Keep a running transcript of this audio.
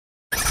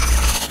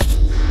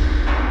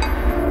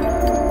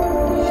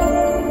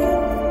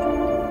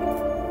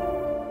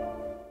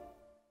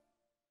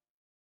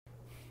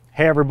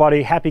Hey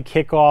everybody, happy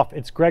kickoff.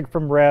 It's Greg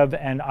from REV,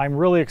 and I'm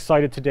really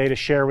excited today to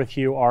share with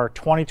you our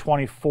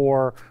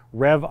 2024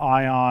 REV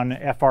ION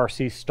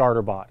FRC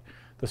StarterBot.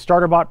 The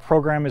StarterBot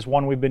program is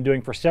one we've been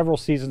doing for several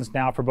seasons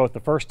now for both the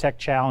First Tech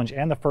Challenge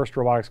and the First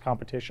Robotics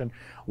Competition,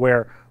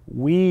 where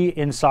we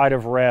inside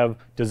of REV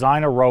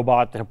design a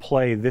robot to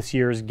play this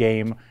year's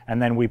game, and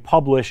then we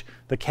publish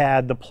the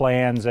CAD, the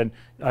plans, and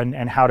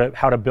how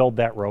to build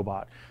that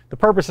robot. The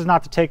purpose is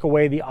not to take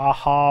away the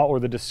aha or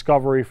the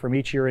discovery from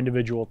each of your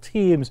individual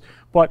teams,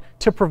 but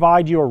to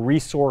provide you a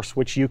resource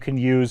which you can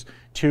use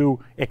to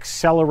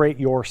accelerate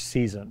your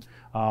season.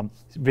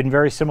 In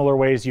very similar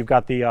ways, you've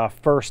got the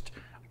first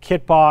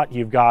KitBot,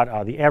 you've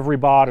got the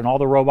EveryBot, and all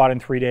the robot in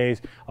 3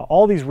 days.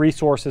 All these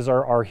resources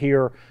are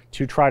here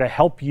to try to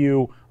help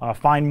you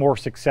find more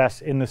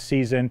success in the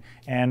season,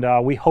 and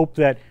we hope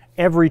that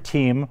every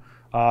team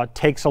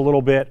takes a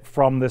little bit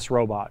from this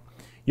robot.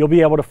 You'll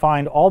be able to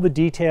find all the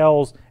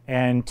details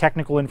and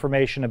technical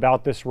information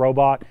about this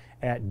robot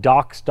at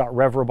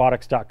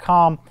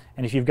docs.revrobotics.com.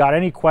 And if you've got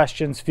any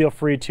questions, feel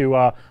free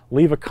to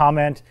leave a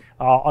comment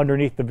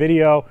underneath the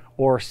video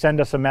or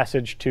send us a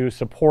message to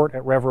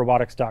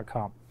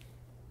support@revrobotics.com.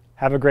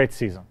 Have a great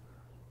season.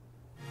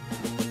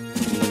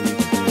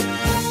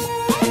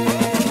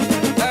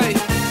 Hey,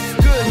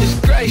 goodness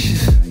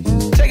gracious,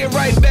 take it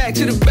right back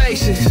to the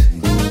basics.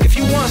 If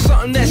you want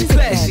something that's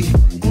classy,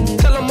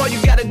 tell them all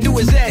you gotta do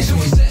is ask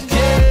me.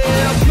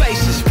 Yeah,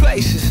 places,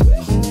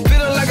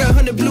 feeling like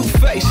 100 blue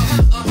faces.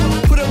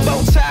 Put a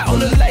bow tie on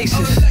the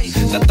laces,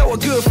 now throw a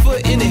good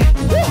foot in it.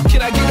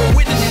 Can I get a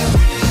witness?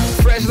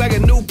 Fresh like a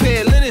new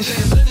pair of linens.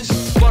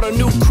 Bought a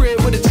new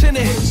crib with a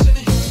tenant.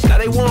 Now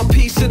they want a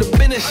piece of the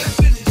business.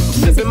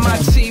 Sipping my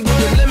tea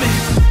with a lemon.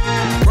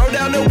 Roll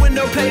down the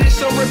window, play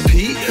this on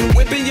repeat.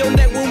 Whipping your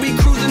neck when we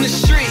cruising the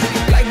street.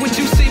 Like what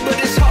you see, but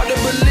it's hard to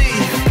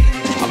believe.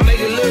 I make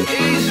it look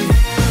easy.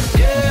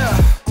 Yeah,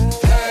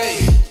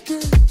 hey.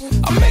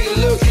 I make it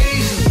look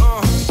easy.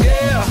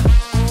 Yeah,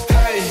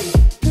 hey.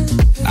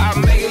 I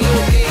make it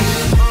look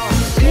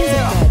easy.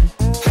 Yeah,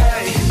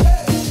 hey.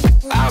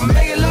 I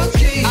make it look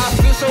easy. I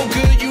feel so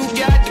good, you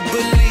got to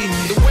believe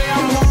me. The way I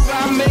move, I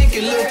make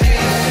it look easy.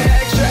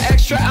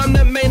 Extra, I'm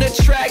the main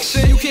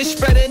attraction. You can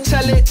spread and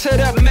tell it to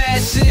the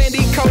masses.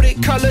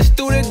 Candy-coated colors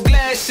through the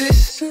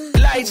glasses.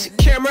 Lights,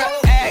 camera,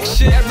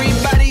 action.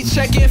 Everybody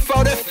checking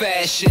for the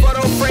fashion.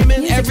 Photo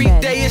framing every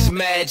day is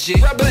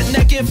magic. Rubber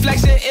necking,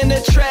 flexing in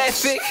the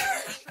traffic.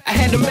 I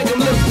had to make them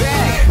look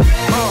back.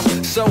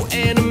 So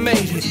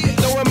animated.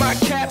 Throwing my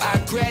cap, I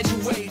graduated.